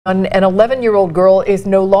An 11-year-old girl is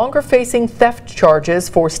no longer facing theft charges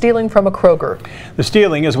for stealing from a Kroger. The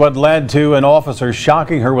stealing is what led to an officer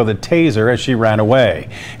shocking her with a taser as she ran away.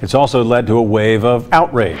 It's also led to a wave of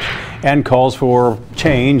outrage and calls for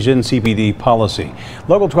change in CPD policy.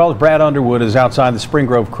 Local 12's Brad Underwood is outside the Spring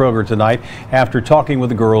Grove Kroger tonight after talking with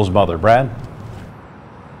the girl's mother. Brad?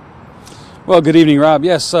 Well, good evening, Rob.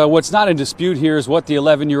 Yes, what's not in dispute here is what the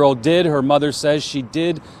 11-year-old did. Her mother says she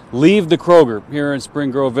did leave the Kroger here in Spring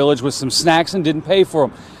Grove Village with some snacks and didn't pay for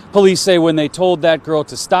them. Police say when they told that girl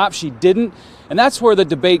to stop, she didn't. And that's where the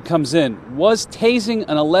debate comes in. Was tasing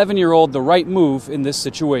an 11-year-old the right move in this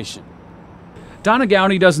situation? Donna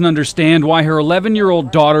Gowdy doesn't understand why her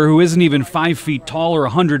 11-year-old daughter, who isn't even 5 feet tall or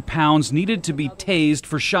 100 pounds, needed to be tased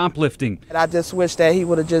for shoplifting. I just wish that he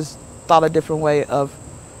would have just thought a different way of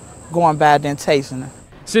going bad than tasing her.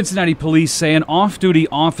 Cincinnati police say an off-duty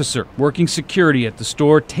officer working security at the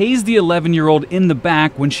store tased the 11-year-old in the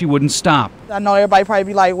back when she wouldn't stop. I know everybody probably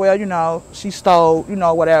be like, well, she stole,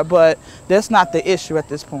 whatever, but that's not the issue at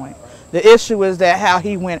this point. The issue is that how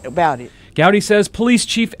he went about it. Gowdy says Police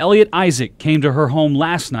Chief Elliot Isaac came to her home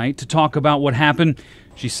last night to talk about what happened.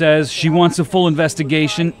 She says she wants a full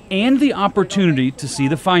investigation and the opportunity to see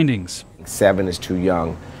the findings. 7 is too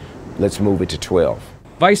young. Let's move it to 12.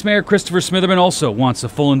 Vice Mayor Christopher Smitherman also wants a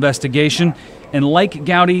full investigation, and like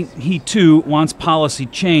Gowdy, he too wants policy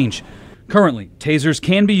change. Currently, tasers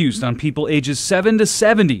can be used on people ages 7 to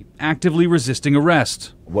 70 actively resisting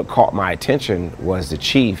arrest. What caught my attention was the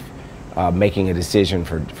chief making a decision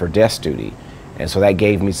for desk duty, and so that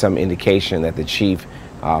gave me some indication that the chief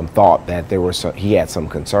thought that he had some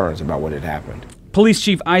concerns about what had happened. Police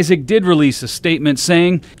Chief Isaac did release a statement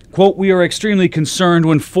saying, quote, "We are extremely concerned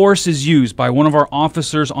when force is used by one of our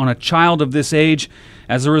officers on a child of this age.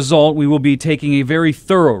 As a result, we will be taking a very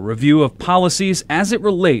thorough review of policies as it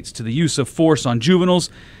relates to the use of force on juveniles,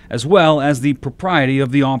 as well as the propriety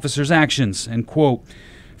of the officer's actions," end quote.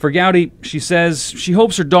 For Gowdy, she says she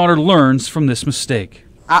hopes her daughter learns from this mistake.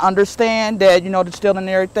 I understand that, the stealing and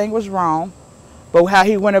everything was wrong, but how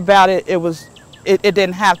he went about it, it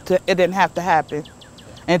didn't have to happen.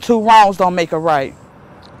 And two wrongs don't make a right.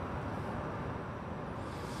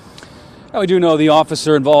 Now, we do know the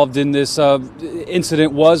officer involved in this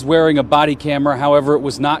incident was wearing a body camera. However, it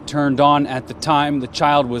was not turned on at the time the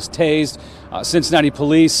child was tased. Cincinnati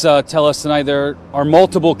police tell us tonight there are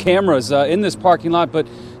multiple cameras in this parking lot, but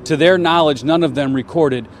to their knowledge, none of them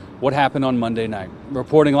recorded what happened on Monday night.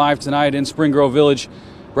 Reporting live tonight in Spring Grove Village,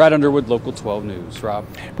 Brad Underwood, Local 12 News. Rob?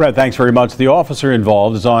 Brad, thanks very much. The officer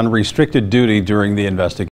involved is on restricted duty during the investigation.